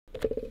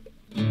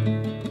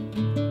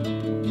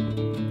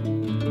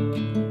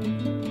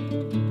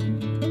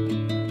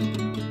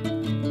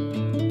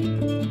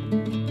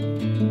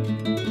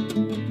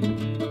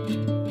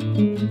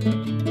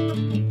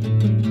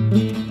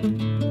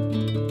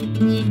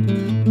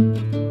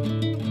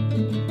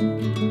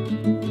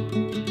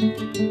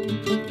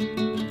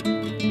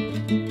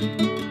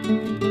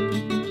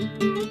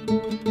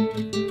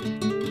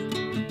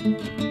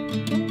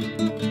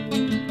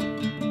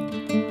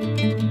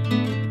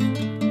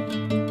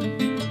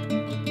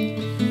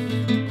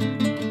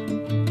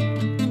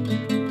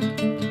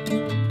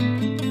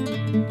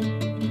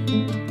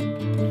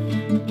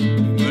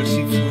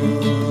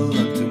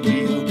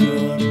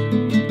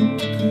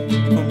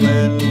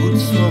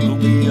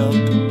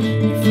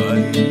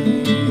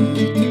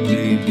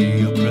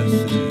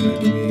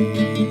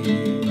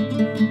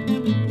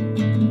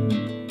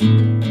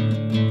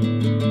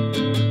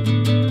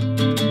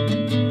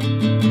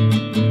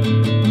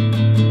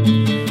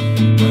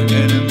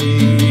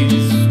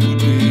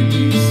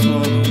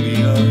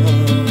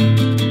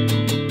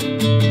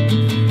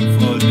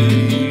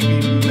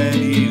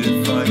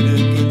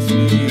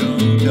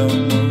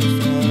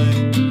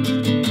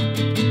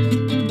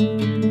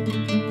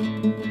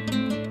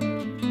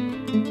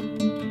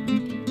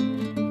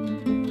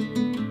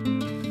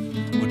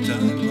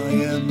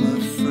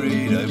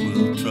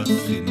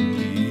trust in thee.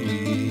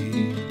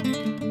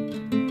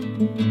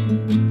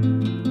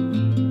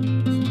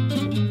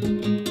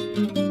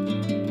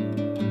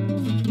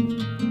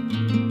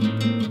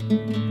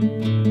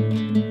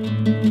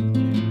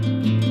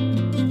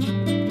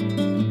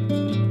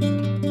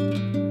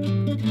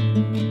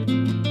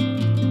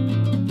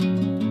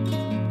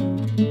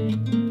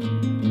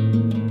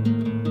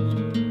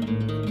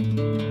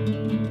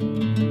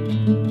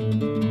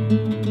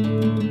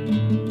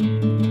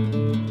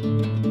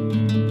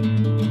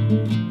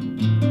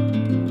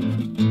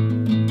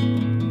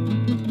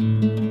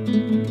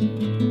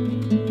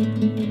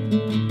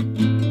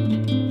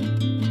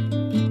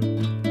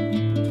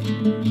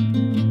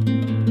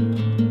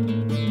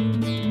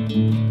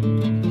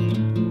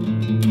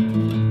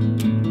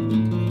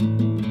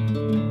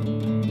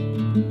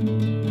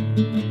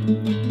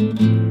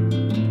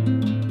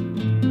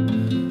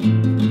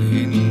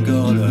 In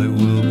God I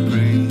will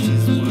praise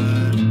His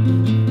word.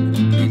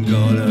 In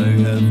God I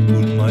have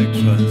put my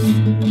trust.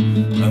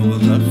 I will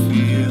not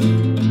fear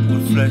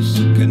what flesh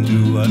can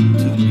do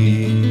unto me.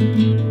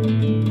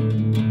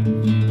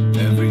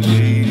 Every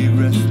day they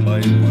wrest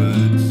my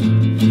words.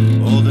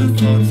 All their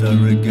thoughts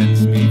are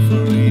against me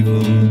for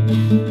evil.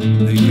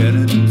 They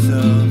gather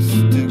themselves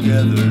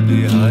together,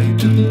 they hide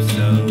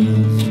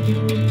themselves.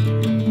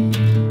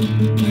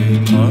 They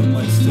mark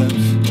my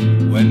steps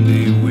when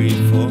they wait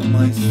for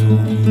my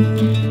soul.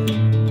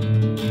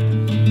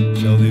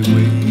 Shall they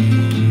wait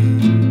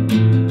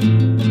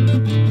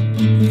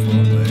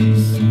for my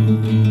soul?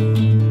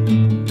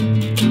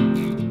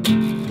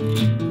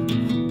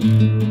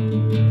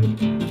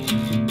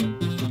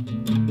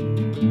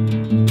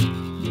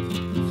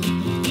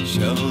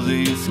 Shall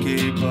they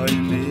escape by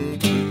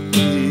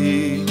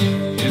iniquity?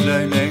 In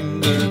thine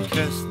anger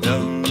cast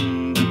down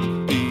the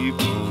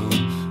people,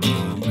 O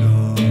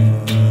God.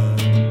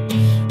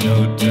 Now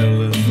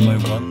tellest my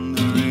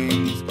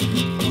wanderings,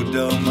 put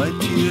down my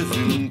tears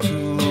into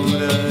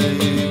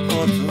thy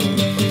bottle.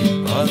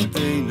 Are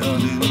they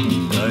not in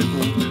thy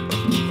book?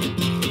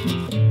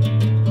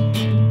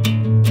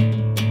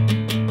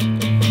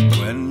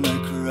 When I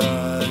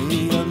cry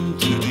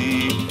unto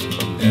thee,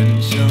 then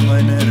shall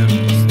mine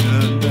enemies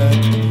turn back.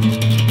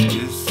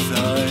 This I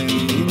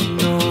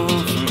know,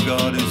 for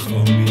God is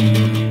for me.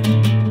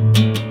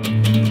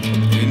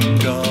 In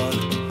God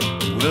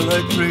will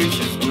I praise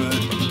His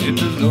word, in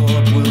the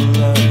Lord will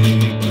I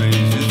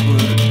praise His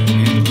word.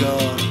 In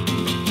God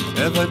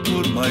have I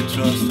put my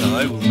trust,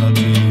 I will not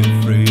be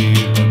afraid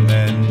what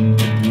man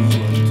can do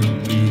unto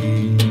me.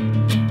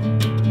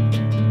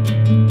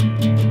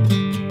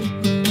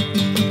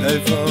 Thy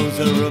vows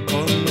are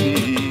upon me,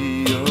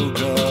 O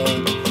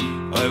God,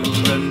 I will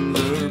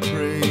render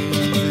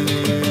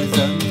praises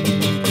unto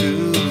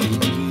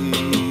thee.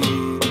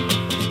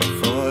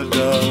 For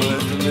thou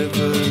hast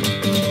delivered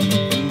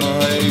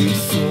my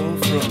soul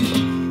from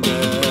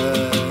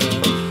death.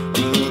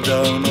 Wilt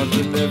thou not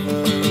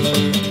deliver